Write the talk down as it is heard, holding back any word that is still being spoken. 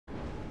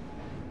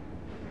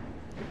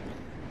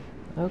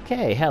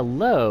Okay,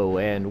 hello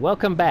and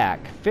welcome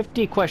back.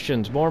 50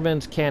 questions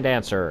Mormons can't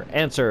answer.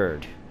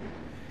 Answered.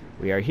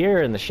 We are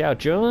here in the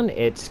Shout Zone.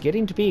 It's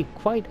getting to be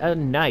quite a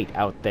night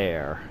out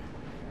there.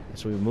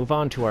 As we move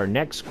on to our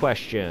next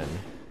question.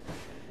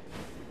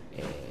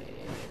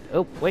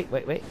 Oh, wait.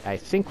 I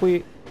think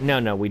we...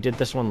 No, we did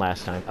this one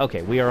last time.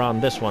 Okay, we are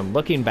on this one,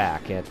 looking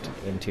back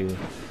into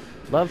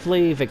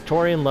lovely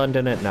Victorian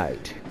London at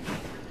night.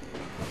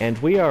 And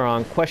we are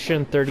on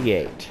question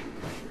 38.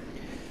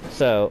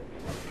 So,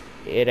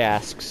 it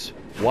asks,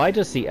 why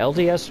does the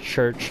LDS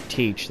Church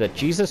teach that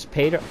Jesus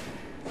paid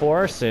for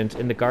our sins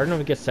in the Garden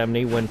of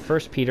Gethsemane when 1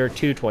 Peter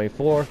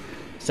 2:24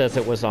 says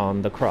it was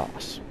on the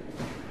cross?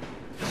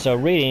 So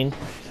reading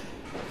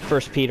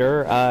 1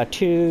 Peter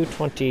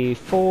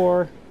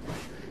 2:24,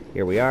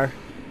 here we are.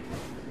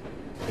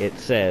 It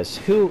says,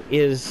 who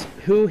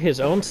his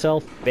own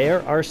self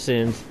bare our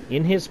sins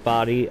in his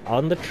body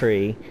on the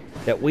tree,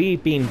 that we,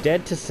 being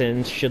dead to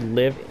sins, should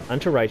live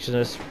unto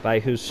righteousness, by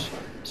whose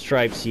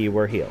stripes ye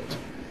were healed.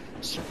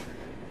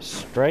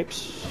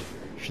 Stripes?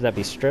 Should that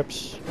be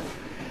strips?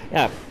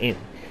 Yeah,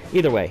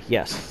 either way,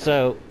 yes.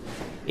 So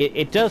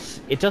it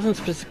doesn't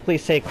specifically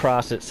say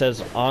cross, it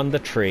says on the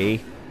tree.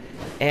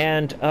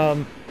 And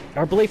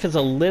our belief is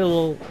a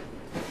little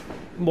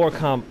more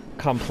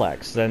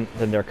complex than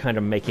they're kind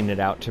of making it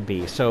out to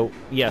be. So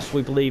yes,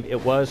 we believe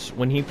it was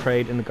when he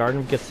prayed in the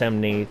Garden of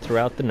Gethsemane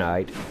throughout the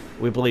night.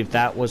 We believe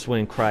that was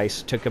when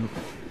Christ took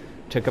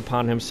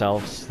upon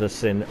himself the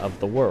sins of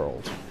the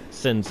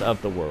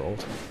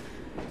world,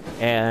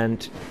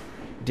 and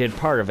did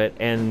part of it,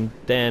 and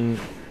then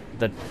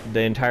the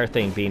entire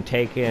thing being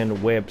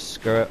taken, whipped,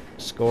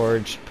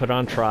 scourged, put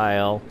on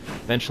trial,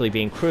 eventually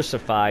being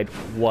crucified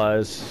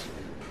was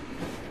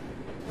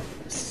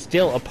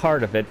still a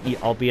part of it,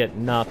 albeit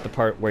not the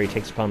part where he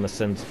takes upon the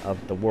sins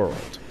of the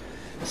world.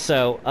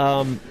 So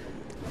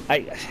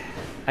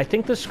I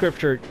think the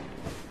scripture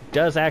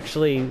does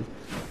actually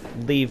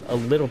leave a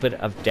little bit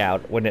of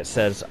doubt when it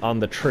says on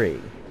the tree.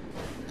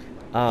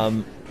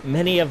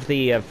 Many of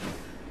the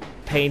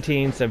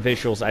paintings and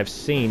visuals I've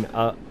seen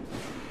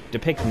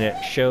depicting it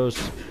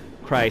shows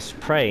Christ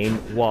praying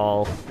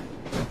while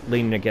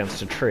leaning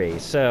against a tree.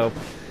 So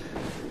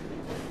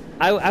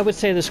I would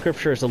say the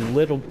scripture is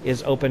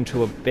open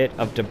to a bit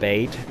of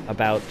debate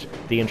about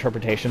the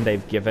interpretation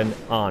they've given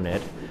on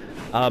it.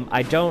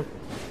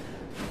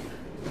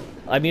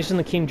 I'm using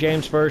the King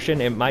James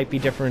Version. It might be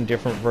different in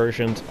different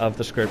versions of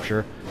the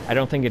scripture. I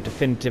don't think it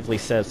definitively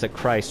says that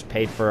Christ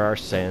paid for our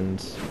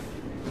sins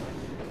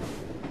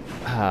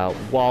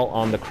while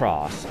on the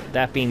cross.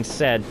 That being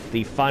said,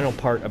 the final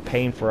part of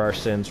paying for our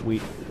sins,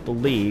 we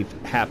believe,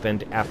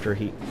 happened after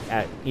his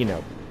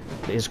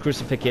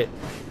crucifixion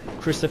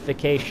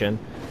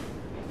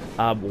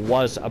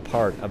was a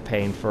part of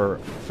paying for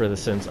the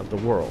sins of the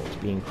world.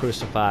 Being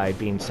crucified,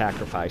 being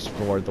sacrificed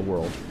for the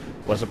world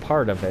was a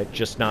part of it,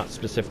 just not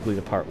specifically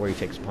the part where he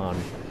takes upon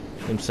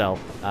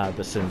himself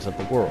the sins of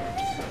the world.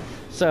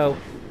 So,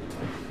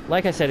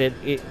 like I said,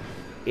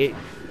 the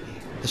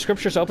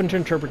scripture's open to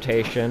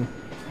interpretation,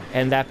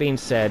 and that being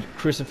said,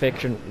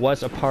 crucifixion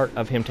was a part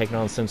of him taking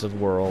on the sins of the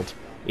world,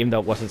 even though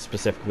it wasn't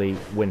specifically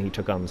when he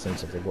took on the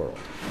sins of the world,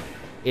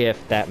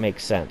 if that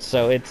makes sense.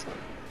 So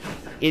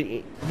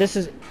I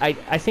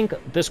think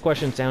this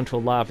question's down to a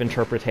lot of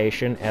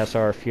interpretation, as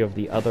are a few of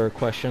the other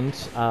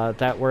questions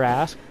that were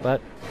asked.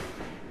 But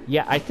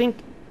yeah, I think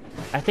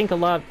a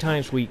lot of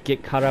times we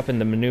get caught up in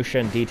the minutiae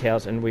and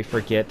details, and we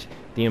forget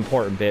the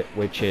important bit,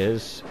 which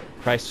is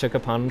Christ took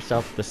upon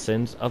himself the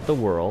sins of the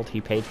world. He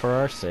paid for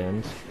our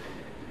sins.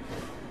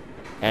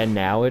 And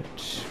now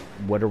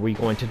what are we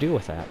going to do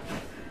with that?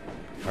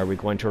 Are we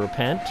going to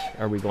repent?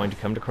 Are we going to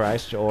come to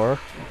Christ? Or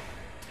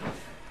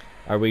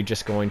are we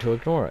just going to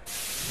ignore it?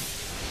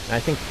 And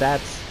I think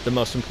that's the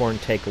most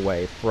important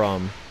takeaway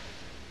from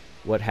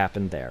what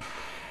happened there.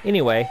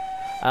 Anyway,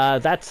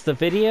 that's the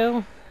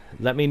video.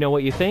 Let me know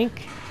what you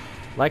think.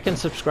 Like and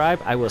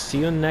subscribe. I will see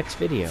you in the next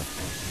video.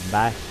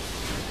 Bye.